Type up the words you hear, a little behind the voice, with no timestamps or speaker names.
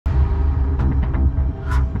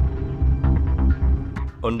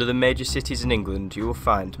Under the major cities in England, you will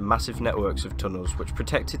find massive networks of tunnels which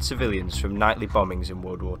protected civilians from nightly bombings in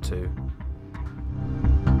World War II.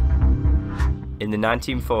 In the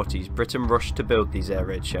 1940s, Britain rushed to build these air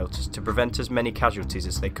raid shelters to prevent as many casualties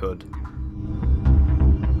as they could.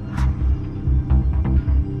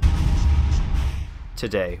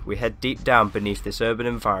 Today, we head deep down beneath this urban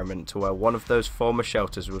environment to where one of those former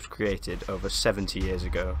shelters was created over 70 years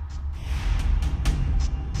ago.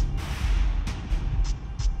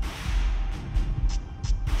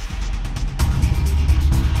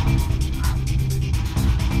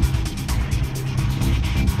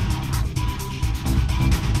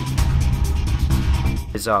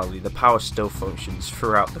 Bizarrely, the power still functions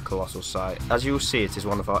throughout the colossal site. As you will see, it is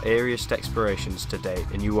one of our eeriest explorations to date,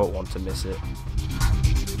 and you won't want to miss it.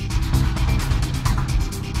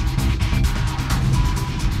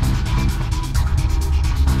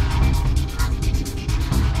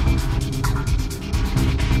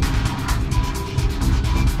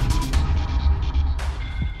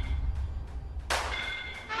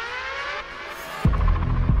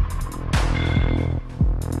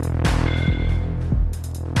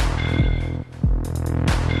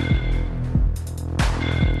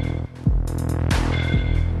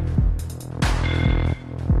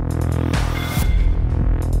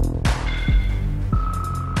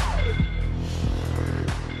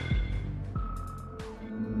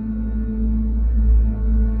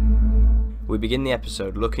 We begin the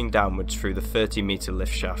episode looking downwards through the 30-metre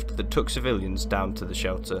lift shaft that took civilians down to the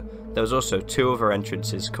shelter. There was also two other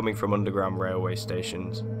entrances coming from underground railway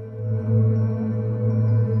stations.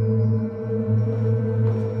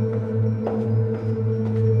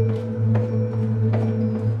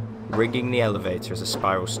 Ringing the elevator is a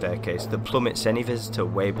spiral staircase that plummets any visitor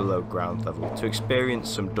way below ground level to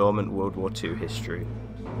experience some dormant World War II history.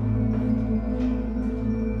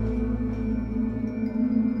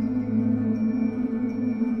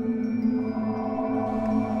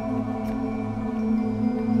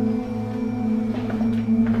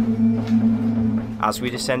 As we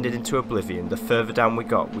descended into oblivion, the further down we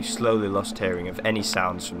got, we slowly lost hearing of any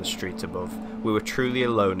sounds from the street above. We were truly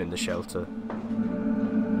alone in the shelter.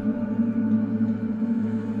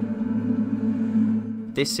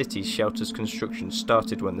 This city's shelter's construction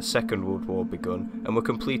started when the Second World War begun and were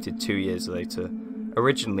completed 2 years later.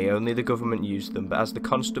 Originally only the government used them, but as the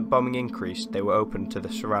constant bombing increased, they were open to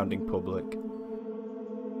the surrounding public.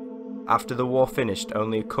 After the war finished,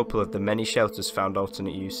 only a couple of the many shelters found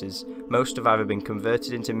alternate uses. Most have either been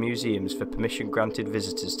converted into museums for permission-granted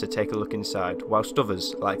visitors to take a look inside, whilst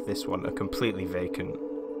others, like this one, are completely vacant.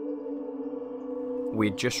 We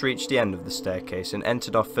had just reached the end of the staircase and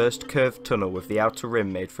entered our first curved tunnel with the outer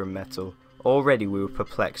rim made from metal. Already we were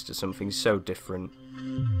perplexed at something so different.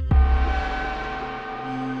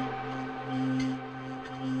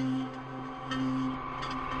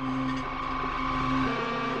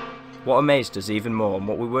 What amazed us even more, and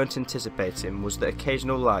what we weren't anticipating, was that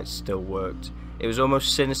occasional lights still worked. It was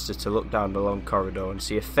almost sinister to look down the long corridor and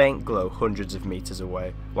see a faint glow hundreds of metres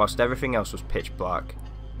away, whilst everything else was pitch black.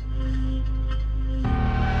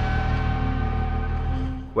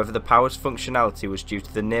 Whether the power's functionality was due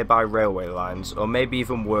to the nearby railway lines, or maybe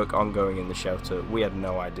even work ongoing in the shelter, we had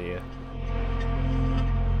no idea.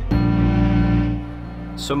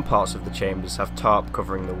 Some parts of the chambers have tarp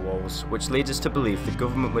covering the walls, which leads us to believe the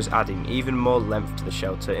government was adding even more length to the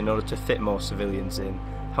shelter in order to fit more civilians in.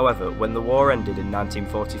 However, when the war ended in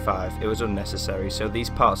 1945, it was unnecessary, so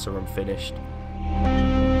these parts are unfinished.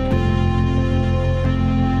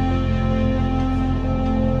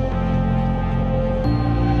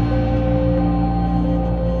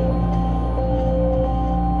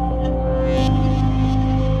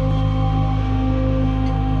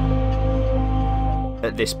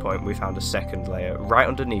 At this point we found a second layer, right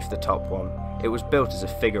underneath the top one. It was built as a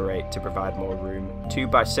figure 8 to provide more room. Two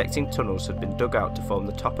bisecting tunnels had been dug out to form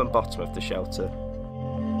the top and bottom of the shelter.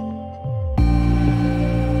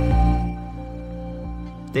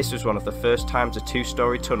 This was one of the first times a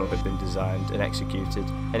two-storey tunnel had been designed and executed,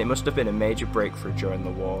 and it must have been a major breakthrough during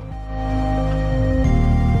the war.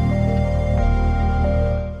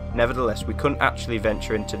 Nevertheless, we couldn't actually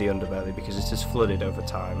venture into the underbelly because it has flooded over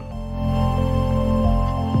time.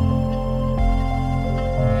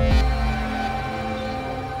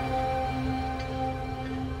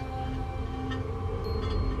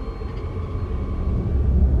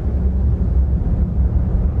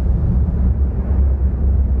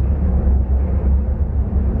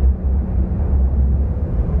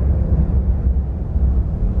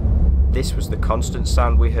 This was the constant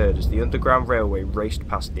sound we heard as the Underground Railway raced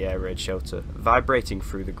past the air raid shelter, vibrating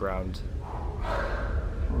through the ground.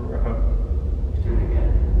 Do it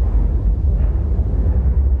again.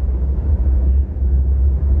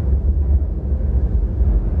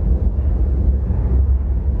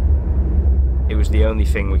 It was the only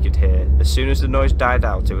thing we could hear. As soon as the noise died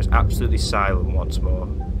out, it was absolutely silent once more.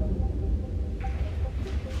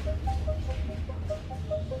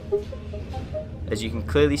 As you can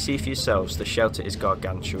clearly see for yourselves, the shelter is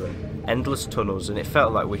gargantuan. Endless tunnels, and it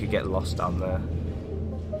felt like we could get lost down there.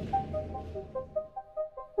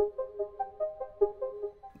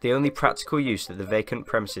 The only practical use that the vacant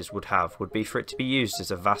premises would have would be for it to be used as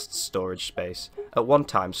a vast storage space. At one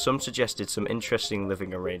time, some suggested some interesting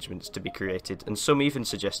living arrangements to be created, and some even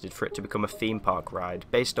suggested for it to become a theme park ride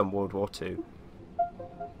based on World War II.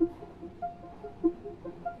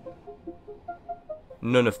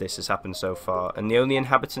 None of this has happened so far, and the only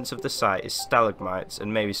inhabitants of the site is stalagmites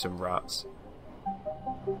and maybe some rats.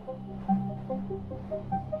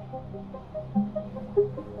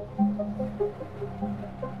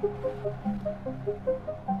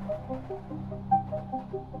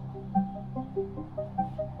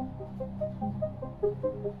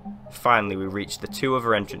 Finally, we reached the two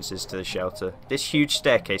other entrances to the shelter. This huge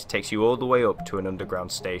staircase takes you all the way up to an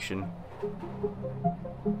underground station.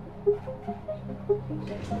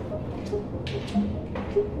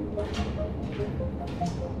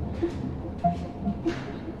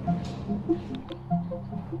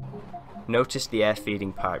 Notice the air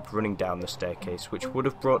feeding pipe running down the staircase, which would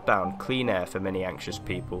have brought down clean air for many anxious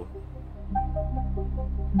people.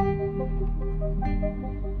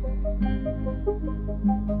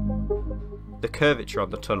 The curvature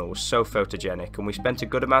on the tunnel was so photogenic, and we spent a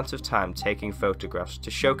good amount of time taking photographs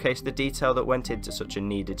to showcase the detail that went into such a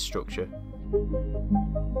needed structure.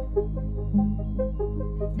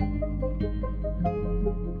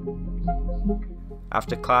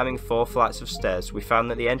 After climbing 4 flights of stairs, we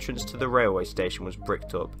found that the entrance to the railway station was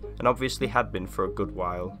bricked up, and obviously had been for a good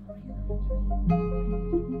while.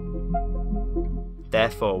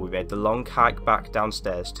 Therefore, we made the long hike back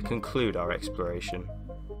downstairs to conclude our exploration.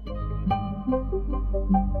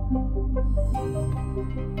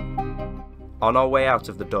 On our way out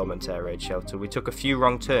of the dormant air raid shelter, we took a few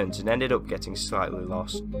wrong turns and ended up getting slightly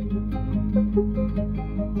lost.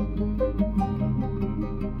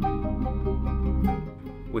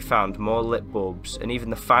 We found more lit bulbs and even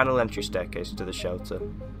the final entry staircase to the shelter.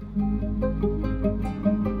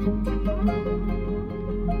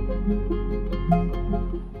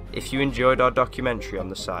 If you enjoyed our documentary on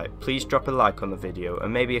the site, please drop a like on the video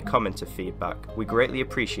and maybe a comment of feedback. We greatly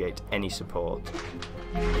appreciate any support.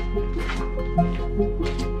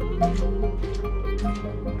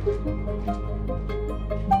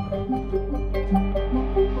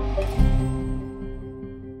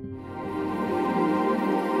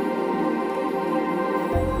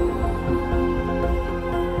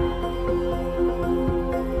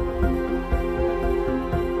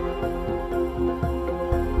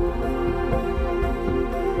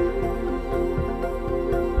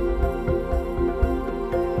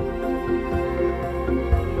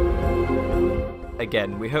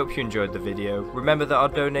 Again, we hope you enjoyed the video. Remember that our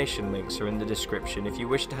donation links are in the description if you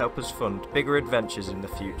wish to help us fund bigger adventures in the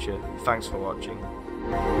future. Thanks for watching.